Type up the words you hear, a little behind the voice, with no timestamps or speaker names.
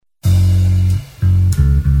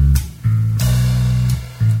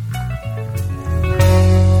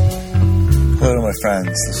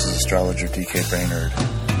friends, this is astrologer DK Brainerd,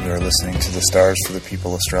 and you are listening to the Stars for the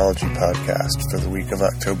People Astrology podcast for the week of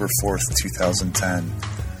October 4th, 2010,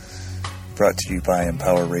 brought to you by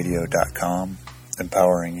EmpowerRadio.com,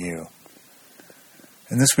 empowering you.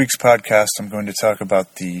 In this week's podcast, I'm going to talk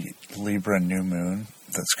about the Libra new moon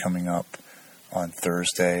that's coming up on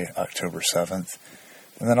Thursday, October 7th,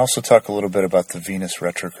 and then also talk a little bit about the Venus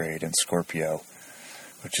retrograde in Scorpio,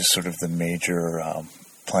 which is sort of the major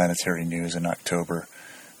planetary news in October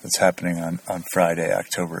that's happening on Friday,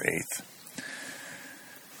 October 8th.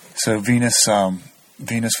 So Venus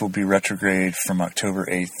will be retrograde from October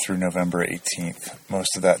 8th through November 18th.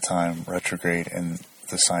 Most of that time retrograde in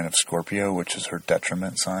the sign of Scorpio, which is her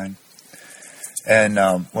detriment sign. And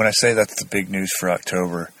when I say that's the big news for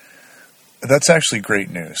October, that's actually great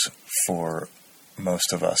news for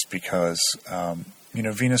most of us because,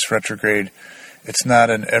 Venus retrograde, it's not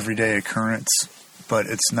an everyday occurrence, but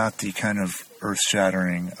it's not the kind of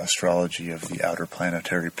earth-shattering astrology of the outer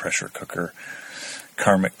planetary pressure cooker,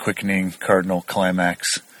 karmic quickening, cardinal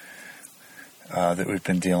climax that we've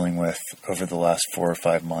been dealing with over the last 4 or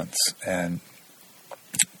 5 months. And,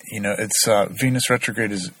 it's Venus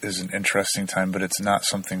retrograde is an interesting time, but it's not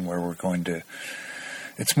something where we're going to...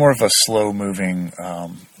 It's more of a slow-moving,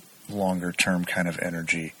 longer-term kind of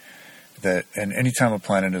energy. And anytime a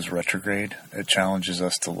planet is retrograde, it challenges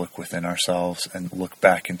us to look within ourselves and look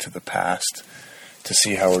back into the past to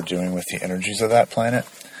see how we're doing with the energies of that planet.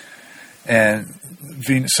 And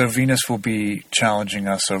so Venus will be challenging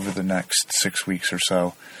us over the next 6 weeks or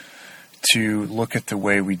so to look at the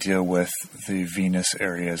way we deal with the Venus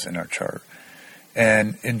areas in our chart.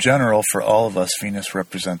 And in general, for all of us, Venus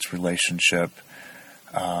represents relationship,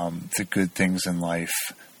 the good things in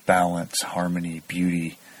life, balance, harmony,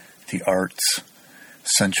 beauty, the arts,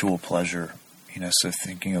 sensual pleasure, so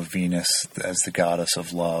thinking of Venus as the goddess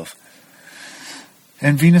of love.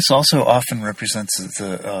 And Venus also often represents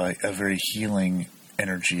a very healing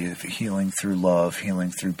energy, of healing through love,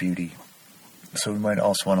 healing through beauty. So we might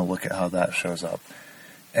also want to look at how that shows up.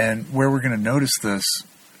 And where we're going to notice this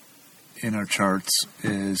in our charts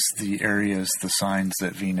is the areas, the signs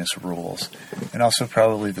that Venus rules, and also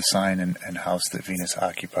probably the sign and house that Venus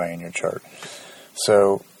occupy in your chart.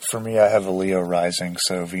 So for me, I have a Leo rising,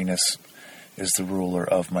 so Venus is the ruler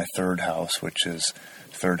of my third house, which is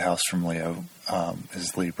third house from Leo,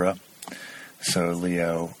 is Libra. So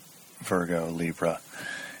Leo, Virgo, Libra.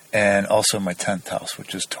 And also my 10th house,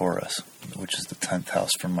 which is Taurus, which is the 10th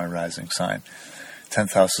house from my rising sign.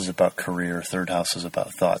 10th house is about career, third house is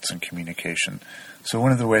about thoughts and communication. So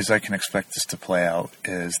one of the ways I can expect this to play out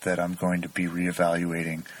is that I'm going to be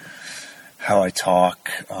reevaluating how I talk,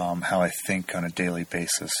 how I think on a daily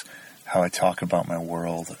basis, how I talk about my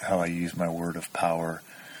world, how I use my word of power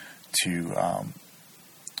to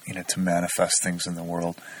manifest things in the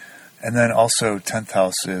world. And then also 10th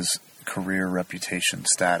house is career, reputation,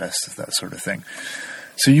 status, that sort of thing.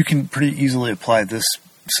 So you can pretty easily apply this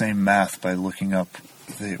same math by looking up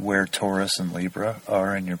where Taurus and Libra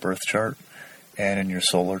are in your birth chart and in your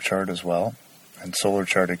solar chart as well. And solar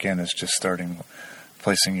chart, again, is just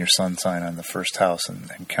placing your sun sign on the first house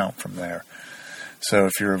and count from there. So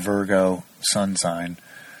if you're a Virgo sun sign,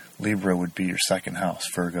 Libra would be your second house,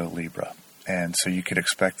 Virgo, Libra. And so you could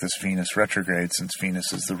expect this Venus retrograde, since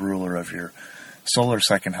Venus is the ruler of your solar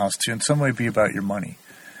second house, to in some way be about your money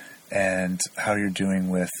and how you're doing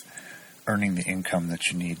with earning the income that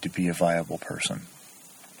you need to be a viable person,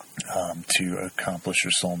 to accomplish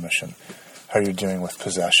your soul mission, how you're doing with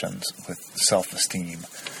possessions, with self-esteem,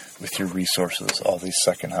 with your resources. All these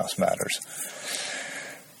second house matters.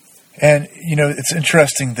 And, it's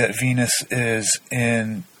interesting that Venus is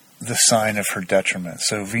in the sign of her detriment.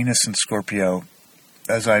 So Venus in Scorpio,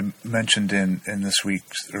 as I mentioned in this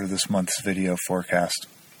week's or this month's video forecast,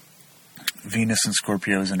 Venus in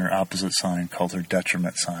Scorpio is in her opposite sign called her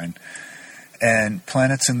detriment sign. And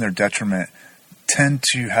planets in their detriment tend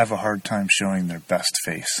to have a hard time showing their best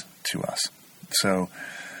face to us. So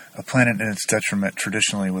a planet in its detriment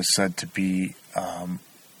traditionally was said to be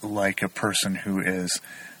like a person who is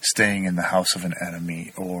staying in the house of an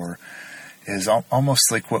enemy, or is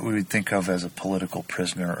almost like what we would think of as a political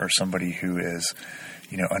prisoner, or somebody who is,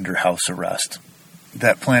 under house arrest.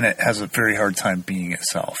 That planet has a very hard time being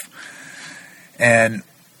itself. And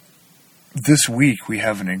this week we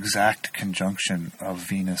have an exact conjunction of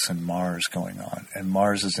Venus and Mars going on, and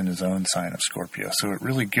Mars is in his own sign of Scorpio. So it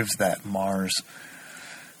really gives that Mars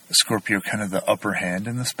Scorpio kind of the upper hand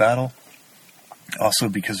in this battle. Also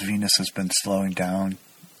because Venus has been slowing down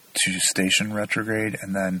to station retrograde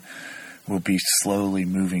and then will be slowly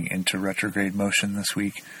moving into retrograde motion this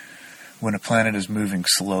week. when a planet is moving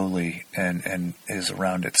slowly and is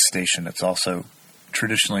around its station, it's also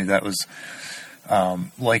traditionally that was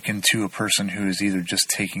likened to a person who is either just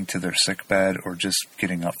taking to their sick bed or just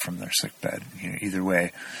getting up from their sick bed. Either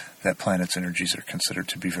way, that planet's energies are considered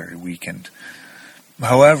to be very weakened.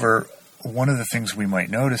 However, one of the things we might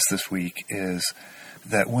notice this week is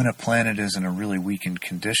that when a planet is in a really weakened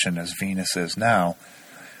condition, as Venus is now,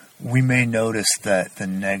 we may notice that the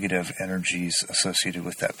negative energies associated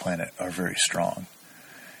with that planet are very strong.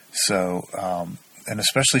 So, and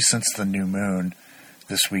especially since the new moon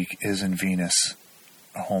this week is in Venus,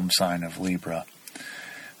 a home sign of Libra.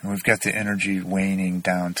 And we've got the energy waning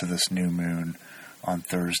down to this new moon on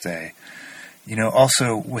Thursday.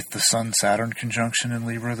 Also with the Sun-Saturn conjunction in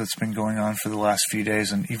Libra that's been going on for the last few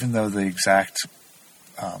days, and even though the exact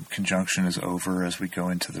conjunction is over as we go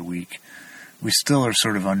into the week, we still are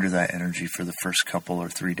sort of under that energy for the first couple or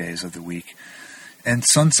 3 days of the week. And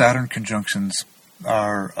Sun-Saturn conjunctions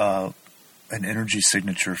are an energy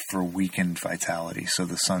signature for weakened vitality. So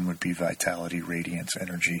the Sun would be vitality, radiance,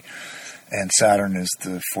 energy, and Saturn is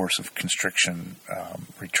the force of constriction,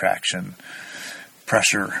 retraction,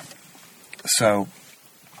 pressure. So,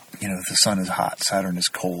 the Sun is hot, Saturn is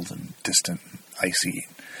cold and distant, and icy,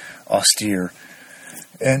 austere.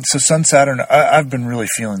 And so Sun-Saturn, I've been really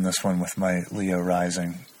feeling this one with my Leo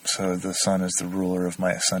rising. So the Sun is the ruler of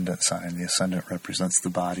my ascendant sign. The ascendant represents the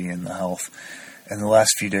body and the health. And the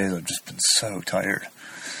last few days I've just been so tired.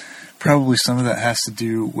 Probably some of that has to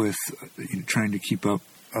do with trying to keep up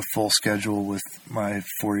a full schedule with my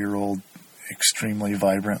 4-year-old extremely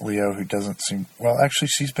vibrant Leo who doesn't seem... Well, actually,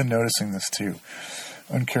 she's been noticing this too.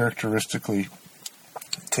 Uncharacteristically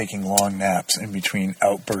taking long naps in between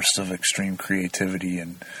outbursts of extreme creativity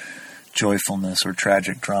and joyfulness or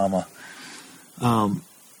tragic drama.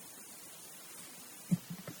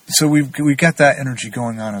 So we've got that energy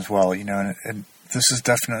going on as well, and this is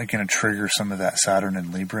definitely going to trigger some of that Saturn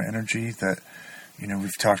and Libra energy that,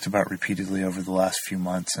 we've talked about repeatedly over the last few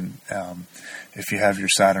months. And if you have your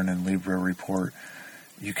Saturn and Libra report,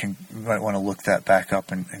 you might want to look that back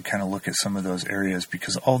up and kind of look at some of those areas,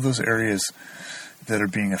 because all those areas that are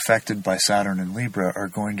being affected by Saturn and Libra are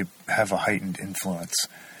going to have a heightened influence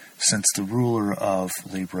since the ruler of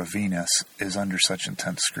Libra, Venus, is under such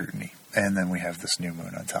intense scrutiny. And then we have this new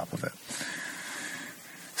moon on top of it.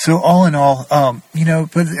 So all in all,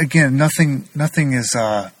 but again, nothing is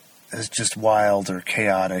just wild or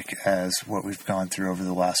chaotic as what we've gone through over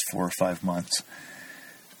the last 4 or 5 months.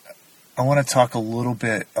 I want to talk a little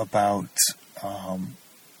bit about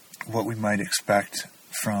what we might expect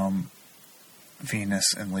from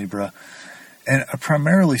Venus and Libra. And I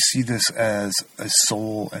primarily see this as a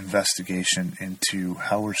soul investigation into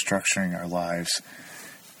how we're structuring our lives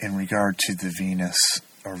in regard to the Venus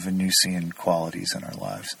or Venusian qualities in our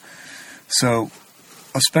lives. So,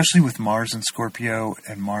 especially with Mars in Scorpio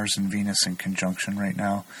and Mars and Venus in conjunction right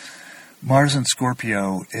now, Mars in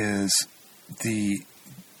Scorpio is the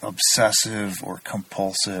obsessive or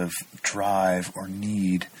compulsive drive or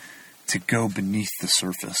need to go beneath the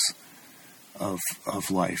surface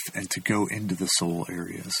of life and to go into the soul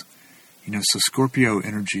areas. So Scorpio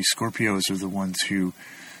energy, Scorpios are the ones who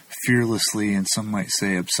fearlessly, and some might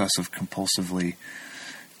say obsessive compulsively,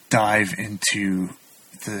 dive into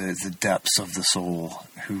the depths of the soul,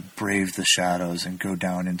 who brave the shadows and go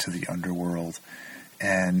down into the underworld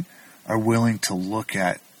and are willing to look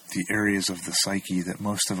at the areas of the psyche that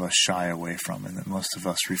most of us shy away from and that most of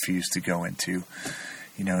us refuse to go into,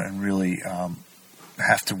 and really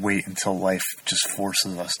have to wait until life just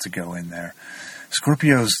forces us to go in there.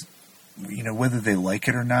 Scorpios, whether they like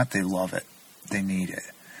it or not, they love it. They need it.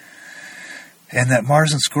 And that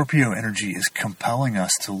Mars and Scorpio energy is compelling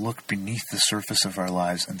us to look beneath the surface of our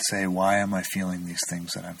lives and say, why am I feeling these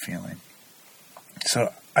things that I'm feeling?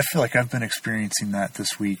 So I feel like I've been experiencing that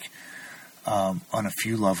this week on a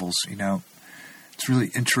few levels. It's really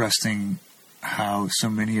interesting how so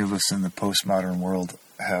many of us in the postmodern world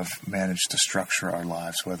have managed to structure our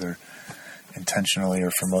lives, whether intentionally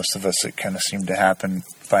or for most of us it kind of seemed to happen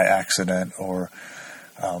by accident or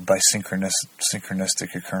by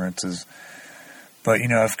synchronistic occurrences. But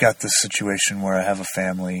I've got this situation where I have a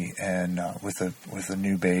family and with a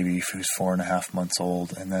new baby who's 4.5 months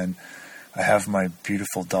old, and then I have my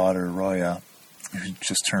beautiful daughter Roya, who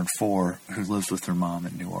just turned 4, who lives with her mom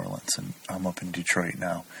in New Orleans, and I'm up in Detroit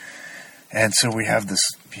now. And so we have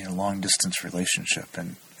this long distance relationship,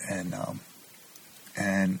 and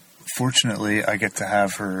fortunately I get to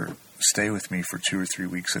have her stay with me for 2 or 3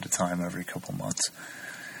 weeks at a time every couple months.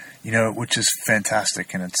 Which is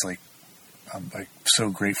fantastic, and it's like I'm so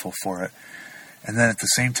grateful for it. And then at the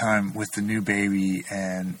same time, with the new baby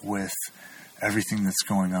and with everything that's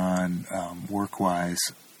going on work-wise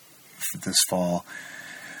this fall,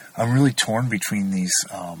 I'm really torn between these,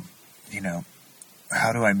 how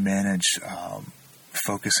do I manage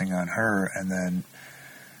focusing on her and then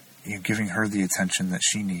giving her the attention that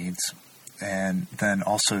she needs, and then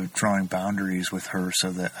also drawing boundaries with her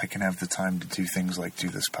so that I can have the time to do things like do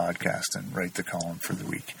this podcast and write the column for the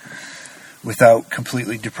week without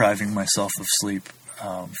completely depriving myself of sleep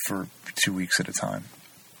for 2 weeks at a time.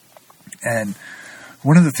 And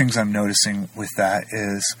one of the things I'm noticing with that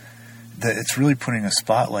is that it's really putting a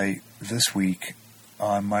spotlight this week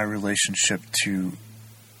on my relationship to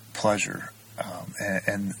pleasure,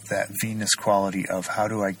 and that Venus quality of how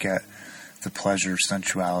do I get the pleasure,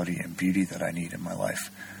 sensuality, and beauty that I need in my life.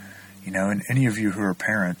 And any of you who are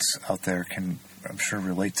parents out there can, I'm sure,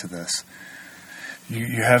 relate to this.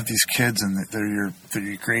 You have these kids, and they're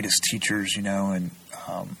your greatest teachers, and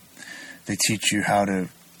they teach you how to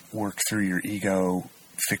work through your ego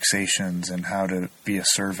fixations and how to be a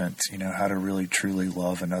servant, how to really truly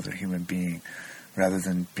love another human being rather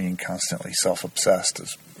than being constantly self-obsessed,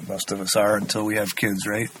 as most of us are until we have kids,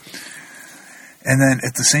 right? And then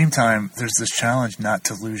at the same time, there's this challenge not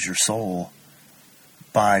to lose your soul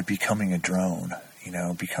by becoming a drone,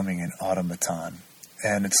 becoming an automaton.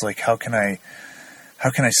 And it's like, how can I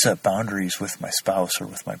set boundaries with my spouse or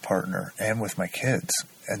with my partner and with my kids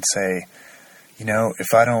and say,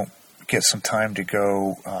 if I don't get some time to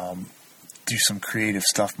go do some creative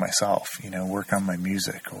stuff myself, work on my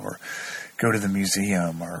music or go to the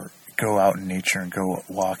museum or go out in nature and go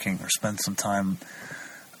walking or spend some time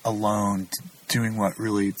alone doing what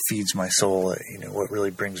really feeds my soul, what really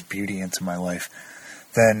brings beauty into my life,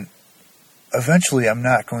 then eventually I'm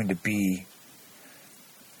not going to be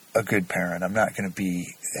a good parent. I'm not going to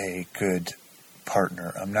be a good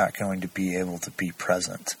partner. I'm not going to be able to be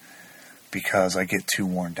present because I get too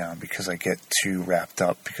worn down, because I get too wrapped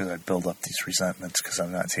up, because I build up these resentments because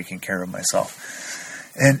I'm not taking care of myself.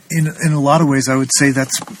 And in a lot of ways, I would say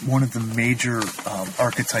that's one of the major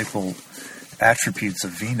archetypal attributes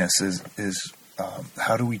of Venus is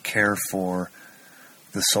how do we care for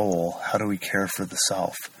the soul? How do we care for the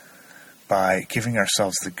self? By giving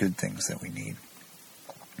ourselves the good things that we need.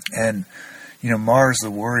 And, Mars,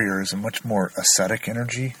 the warrior, is a much more ascetic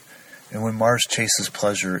energy. And when Mars chases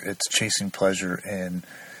pleasure, it's chasing pleasure in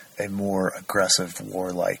a more aggressive,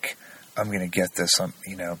 warlike, I'm going to get this. I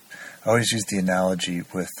always use the analogy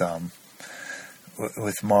with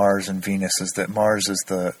Mars and Venus is that Mars is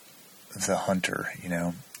the hunter,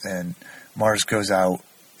 and Mars goes out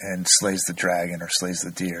and slays the dragon or slays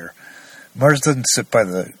the deer. Mars doesn't sit by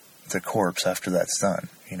the corpse after that's done.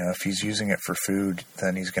 If he's using it for food,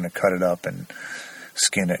 then he's going to cut it up and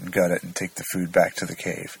skin it and gut it and take the food back to the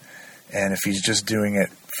cave. And if he's just doing it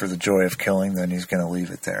for the joy of killing, then he's going to leave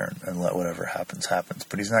it there and let whatever happens.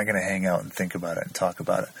 But he's not going to hang out and think about it and talk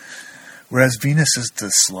about it. Whereas Venus is the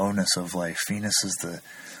slowness of life. Venus is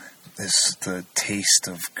the taste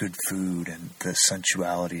of good food and the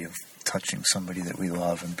sensuality of touching somebody that we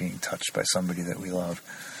love and being touched by somebody that we love.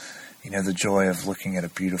 The joy of looking at a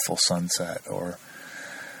beautiful sunset. Or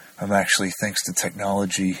I'm actually, thanks to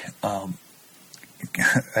technology, I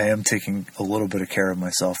am taking a little bit of care of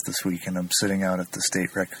myself this week, and I'm sitting out at the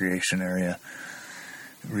state recreation area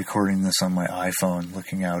recording this on my iPhone,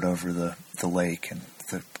 looking out over the lake, and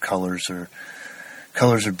the colors are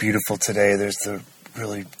beautiful today. There's the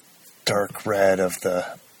really dark red of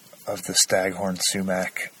the staghorn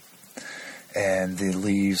sumac, and the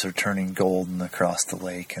leaves are turning golden across the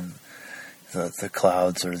lake, and the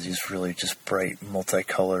clouds are these really just bright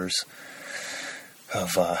multicolors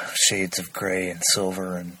of shades of gray and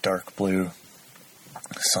silver and dark blue,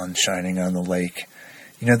 sun shining on the lake.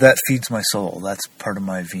 That feeds my soul. That's part of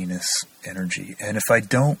my Venus energy. And if I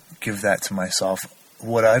don't give that to myself,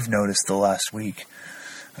 what I've noticed the last week,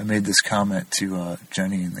 I made this comment to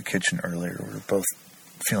Jenny in the kitchen earlier. We were both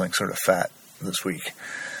feeling sort of fat this week.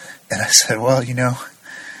 And I said, well,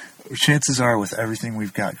 chances are with everything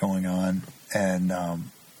we've got going on and,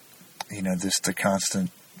 just the constant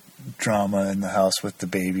drama in the house with the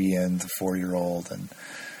baby and the 4-year-old and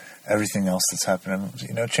everything else that's happening,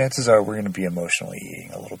 chances are we're going to be emotionally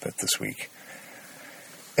eating a little bit this week.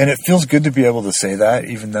 And it feels good to be able to say that,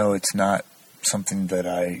 even though it's not something that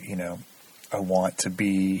I want to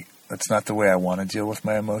be, it's not the way I want to deal with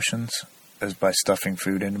my emotions, is by stuffing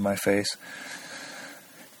food into my face.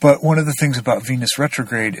 But one of the things about Venus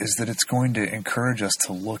retrograde is that it's going to encourage us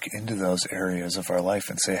to look into those areas of our life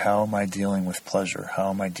and say, how am I dealing with pleasure? How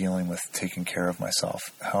am I dealing with taking care of myself?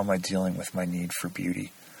 How am I dealing with my need for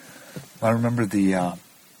beauty? I remember the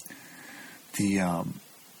the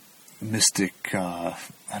mystic, I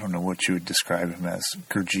don't know what you would describe him as,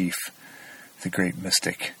 Gurdjieff, the great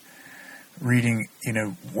mystic, reading,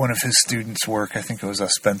 one of his students' work, I think it was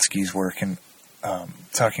Ouspensky's work, and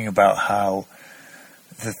talking about how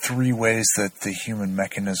the three ways that the human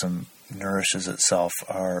mechanism nourishes itself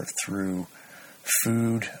are through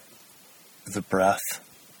food, the breath,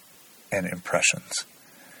 and impressions.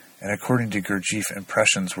 And according to Gurdjieff,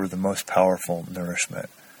 impressions were the most powerful nourishment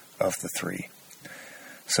of the three.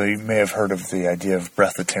 So you may have heard of the idea of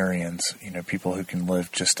breatharians, people who can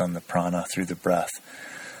live just on the prana through the breath,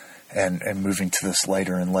 and moving to this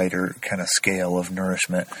lighter and lighter kind of scale of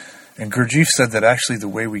nourishment. And Gurdjieff said that actually the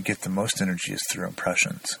way we get the most energy is through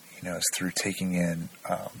impressions, is through taking in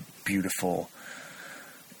beautiful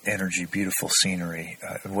energy, beautiful scenery,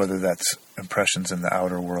 whether that's impressions in the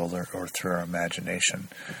outer world or through our imagination.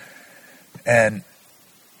 And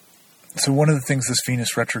so one of the things this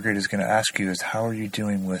Venus retrograde is going to ask you is, how are you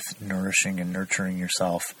doing with nourishing and nurturing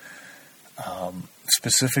yourself,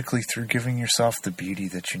 specifically through giving yourself the beauty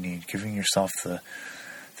that you need, giving yourself the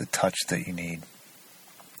touch that you need.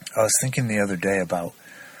 I was thinking the other day about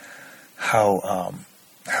how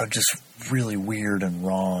just really weird and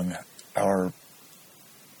wrong our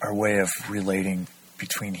way of relating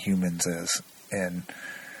between humans is in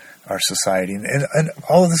our society. And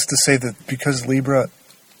all of this to say that because Libra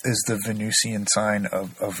is the Venusian sign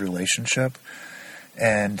of relationship,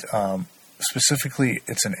 and specifically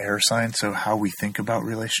it's an air sign, so how we think about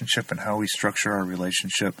relationship and how we structure our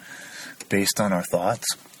relationship based on our thoughts.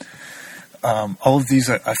 All of these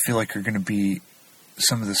I feel like are going to be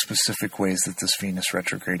some of the specific ways that this Venus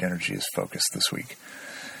retrograde energy is focused this week.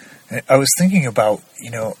 And I was thinking about,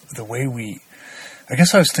 the way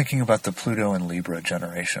I was thinking about the Pluto and Libra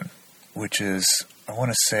generation, which is, I want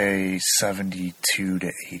to say 72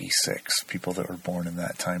 to 86 people that were born in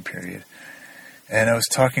that time period. And I was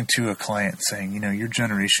talking to a client saying, your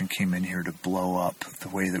generation came in here to blow up the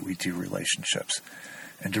way that we do relationships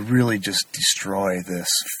and to really just destroy this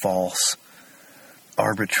false,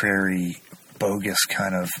 arbitrary, bogus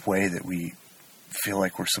kind of way that we feel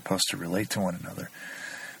like we're supposed to relate to one another,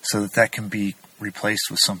 so that can be replaced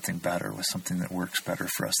with something better, with something that works better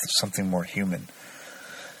for us, something more human.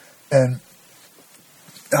 And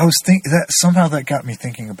I was thinking that somehow that got me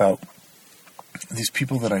thinking about these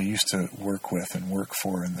people that I used to work with and work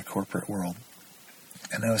for in the corporate world.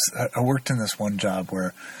 And I worked in this one job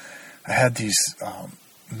where I had these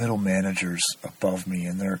middle managers above me,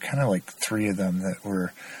 and there were kind of like three of them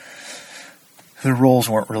that their roles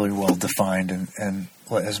weren't really well defined, and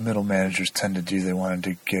as middle managers tend to do, they wanted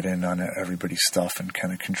to get in on everybody's stuff and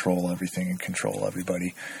kind of control everything and control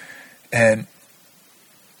everybody. And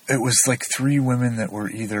it was like three women that were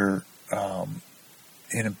either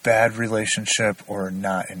in a bad relationship or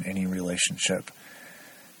not in any relationship.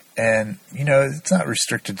 And, it's not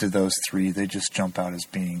restricted to those three. They just jump out as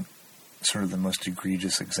being sort of the most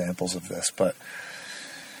egregious examples of this. But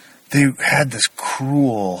they had this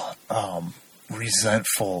cruel,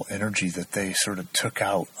 resentful energy that they sort of took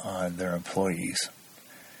out on their employees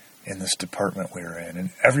in this department we were in. And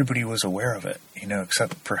everybody was aware of it,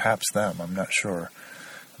 except perhaps them. I'm not sure.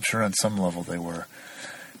 I'm sure on some level they were.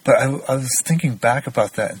 But I was thinking back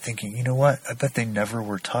about that and thinking, you know what? I bet they never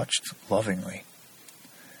were touched lovingly.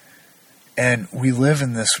 And we live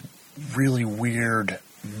in this really weird,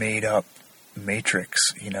 made-up matrix,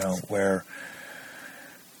 where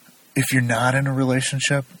if you're not in a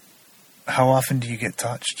relationship, how often do you get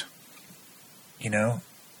touched?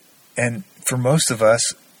 And for most of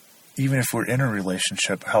us, even if we're in a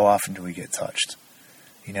relationship, how often do we get touched?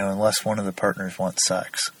 Unless one of the partners wants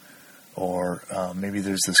sex, or maybe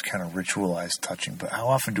there's this kind of ritualized touching. But how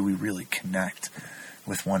often do we really connect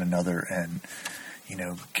with one another and,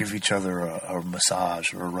 give each other a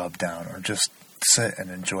massage or a rub down, or just sit and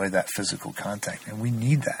enjoy that physical contact? And we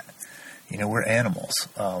need that. We're animals.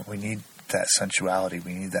 We need that sensuality.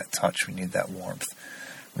 We need that touch. We need that warmth.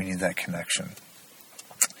 We need that connection.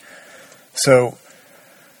 So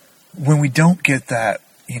when we don't get that,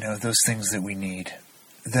 those things that we need,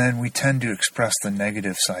 then we tend to express the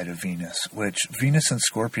negative side of Venus, which Venus in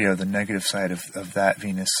Scorpio, the negative side of that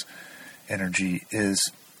Venus energy is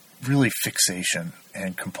really fixation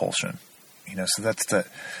and compulsion. So that's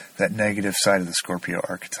that negative side of the Scorpio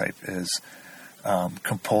archetype is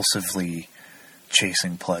compulsively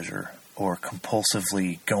chasing pleasure, or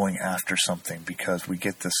compulsively going after something because we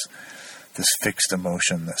get this fixed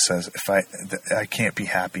emotion that says, I can't be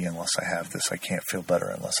happy unless I have this. I can't feel better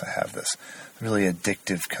unless I have this. Really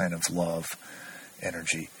addictive kind of love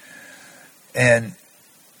energy. And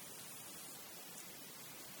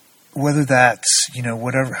whether that's,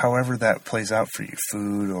 however that plays out for you,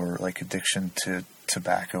 food or like addiction to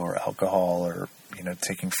tobacco or alcohol, or,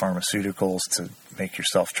 taking pharmaceuticals to make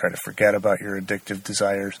yourself try to forget about your addictive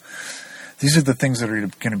desires. These are the things that are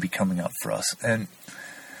going to be coming up for us. And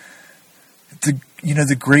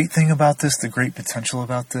the great thing about this, the great potential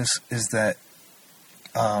about this is that,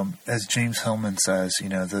 as James Hillman says,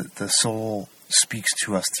 the soul speaks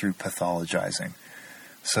to us through pathologizing.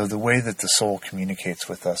 So the way that the soul communicates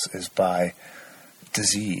with us is by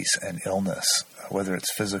disease and illness, whether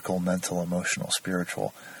it's physical, mental, emotional,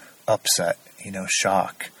 spiritual, upset,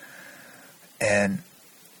 shock. And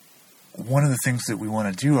one of the things that we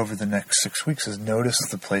want to do over the next 6 weeks is notice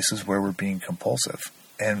the places where we're being compulsive.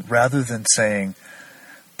 And rather than saying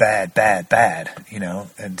bad, bad, bad,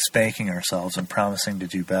 and spanking ourselves and promising to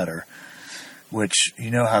do better, which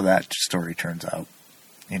how that story turns out.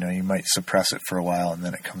 You might suppress it for a while and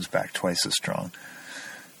then it comes back twice as strong.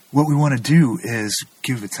 What we want to do is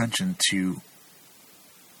give attention to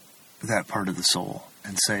that part of the soul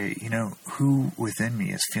and say, who within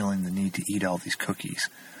me is feeling the need to eat all these cookies?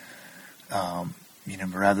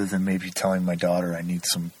 Rather than maybe telling my daughter I need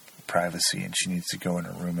some privacy and she needs to go in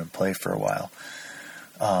her room and play for a while.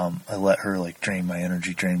 I let her drain my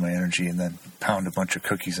energy, and then pound a bunch of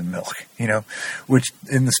cookies and milk, which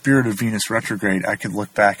in the spirit of Venus retrograde, I could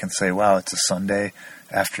look back and say, wow, it's a Sunday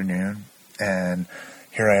afternoon. And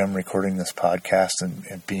here I am recording this podcast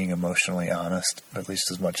and being emotionally honest, at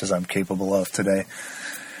least as much as I'm capable of today.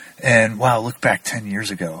 And wow, look back 10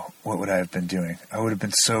 years ago, what would I have been doing? I would have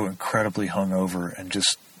been so incredibly hungover and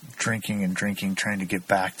just drinking and drinking, trying to get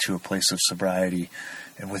back to a place of sobriety,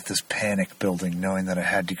 and with this panic building, knowing that I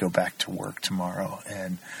had to go back to work tomorrow,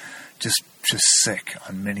 and just sick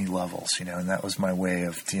on many levels, and that was my way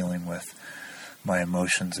of dealing with my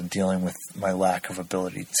emotions and dealing with my lack of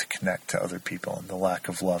ability to connect to other people and the lack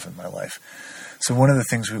of love in my life. So one of the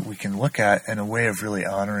things we can look at, and a way of really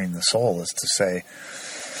honoring the soul, is to say,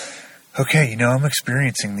 okay, I'm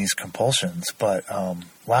experiencing these compulsions, but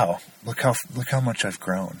wow, look how much I've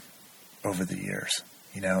grown over the years,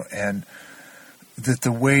 and that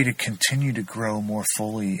the way to continue to grow more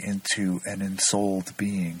fully into an ensouled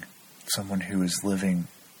being, someone who is living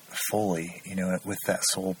fully, with that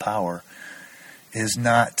soul power, is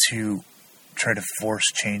not to try to force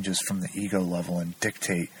changes from the ego level and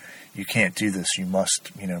dictate, you can't do this, you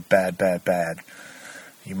must, bad, bad, bad.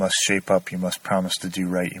 You must shape up, you must promise to do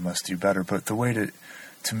right, you must do better. But the way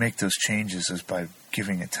to make those changes is by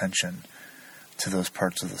giving attention to those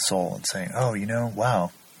parts of the soul and saying, oh,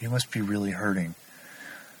 wow, you must be really hurting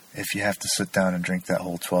if you have to sit down and drink that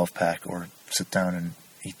whole 12-pack or sit down and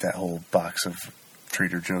eat that whole box of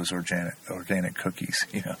Trader Joe's organic cookies,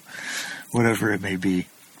 whatever it may be.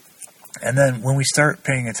 And then when we start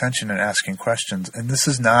paying attention and asking questions, and this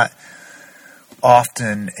is not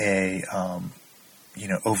often a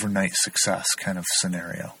overnight success kind of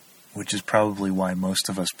scenario, which is probably why most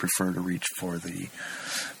of us prefer to reach for the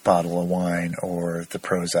bottle of wine or the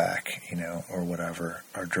Prozac, or whatever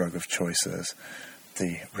our drug of choice is,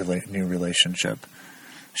 the new relationship,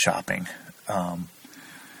 shopping.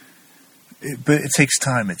 But it takes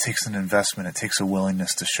time, it takes an investment, it takes a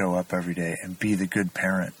willingness to show up every day and be the good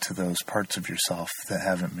parent to those parts of yourself that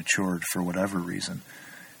haven't matured for whatever reason,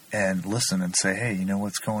 and listen and say, hey,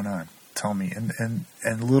 what's going on? Tell me. And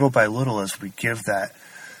little by little, as we give that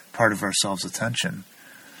part of ourselves attention,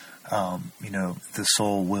 the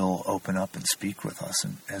soul will open up and speak with us,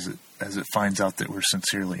 and as it finds out that we're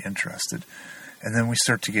sincerely interested. And then we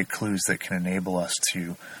start to get clues that can enable us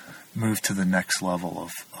to move to the next level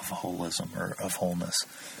of holism or of wholeness.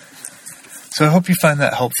 So I hope you find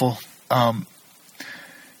that helpful. I'm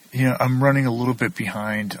running a little bit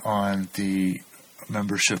behind on the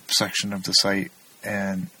membership section of the site,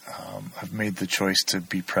 and I've made the choice to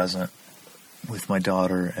be present with my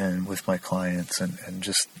daughter and with my clients and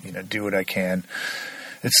just, do what I can.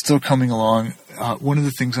 It's still coming along. One of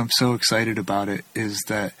the things I'm so excited about it is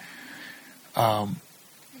that,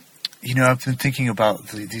 I've been thinking about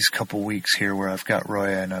these couple weeks here where I've got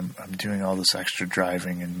Roya and I'm doing all this extra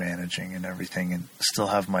driving and managing and everything, and still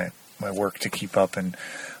have my work to keep up, and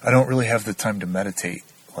I don't really have the time to meditate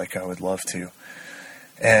like I would love to.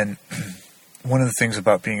 And one of the things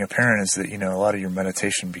about being a parent is that, a lot of your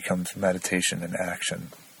meditation becomes meditation in action.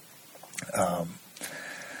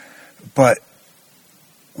 But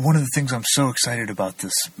one of the things I'm so excited about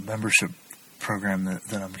this membership program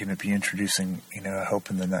that I'm going to be introducing, I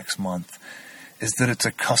hope in the next month, is that it's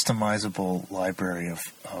a customizable library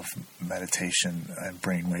of meditation and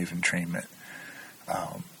brainwave entrainment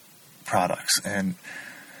products. And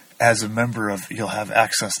as a member you'll have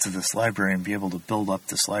access to this library and be able to build up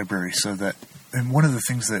this library so that, and one of the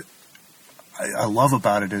things that I love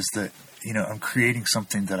about it is that, I'm creating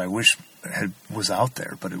something that I wish was out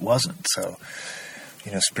there, but it wasn't. So,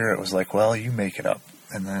 Spirit was like, well, you make it up,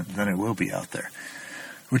 and then it will be out there.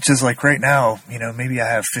 Which is like right now, maybe I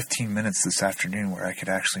have 15 minutes this afternoon where I could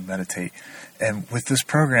actually meditate. And with this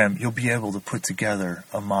program, you'll be able to put together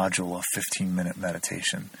a module of 15-minute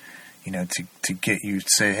meditation, to get you to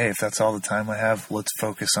say, hey, if that's all the time I have, let's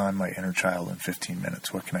focus on my inner child in 15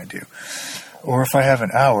 minutes. What can I do? Or if I have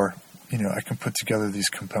an hour, I can put together these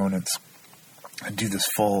components and do this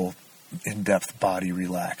full in-depth body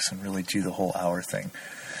relax and really do the whole hour thing.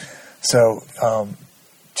 So,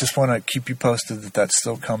 just want to keep you posted that that's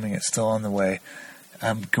still coming. It's still on the way.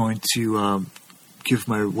 I'm going to give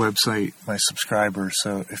my website, my subscribers.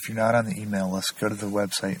 So if you're not on the email list, go to the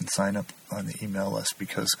website and sign up on the email list,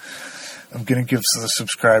 because I'm going to give the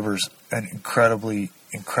subscribers an incredible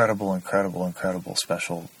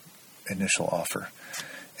special initial offer.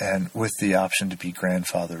 And with the option to be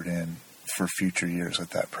grandfathered in for future years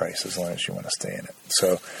at that price, as long as you want to stay in it.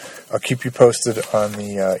 So I'll keep you posted on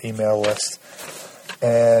the email list.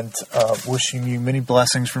 And wishing you many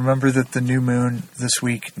blessings. Remember that the new moon this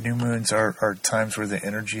week, new moons are times where the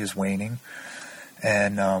energy is waning.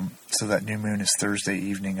 And so that new moon is Thursday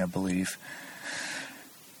evening, I believe.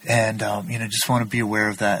 And, just want to be aware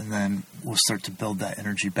of that. And then we'll start to build that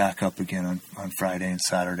energy back up again on Friday and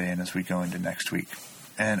Saturday and as we go into next week.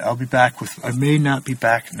 And I'll be back I may not be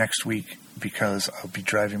back next week because I'll be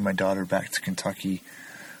driving my daughter back to Kentucky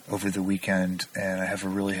over the weekend, and I have a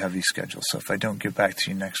really heavy schedule. So if I don't get back to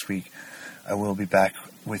you next week, I will be back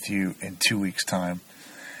with you in 2 weeks' time.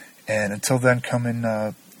 And until then, come and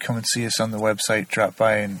see us on the website. Drop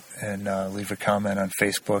by and leave a comment on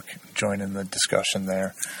Facebook. Join in the discussion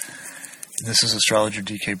there. And this is Astrologer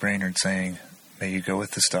DK Brainerd saying, may you go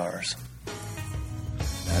with the stars.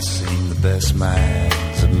 I've seen the best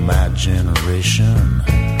minds of my generation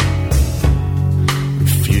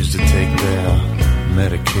refuse to take their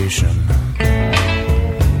medication.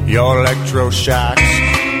 Your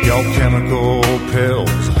electroshocks, your chemical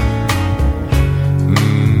pills,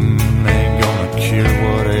 ain't gonna cure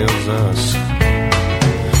what ails us.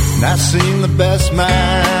 And I've seen the best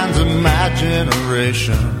minds of my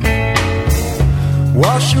generation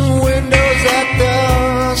washing windows at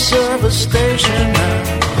the service station.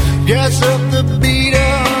 Gas up the beater,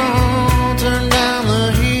 turn down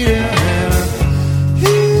the heater.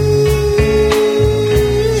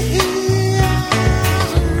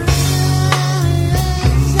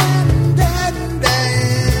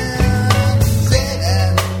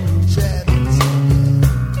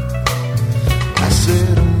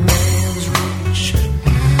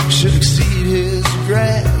 Should exceed his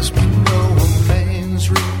grasp, and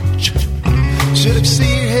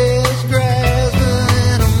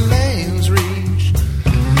a man's reach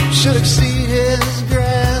should exceed his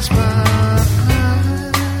grasp.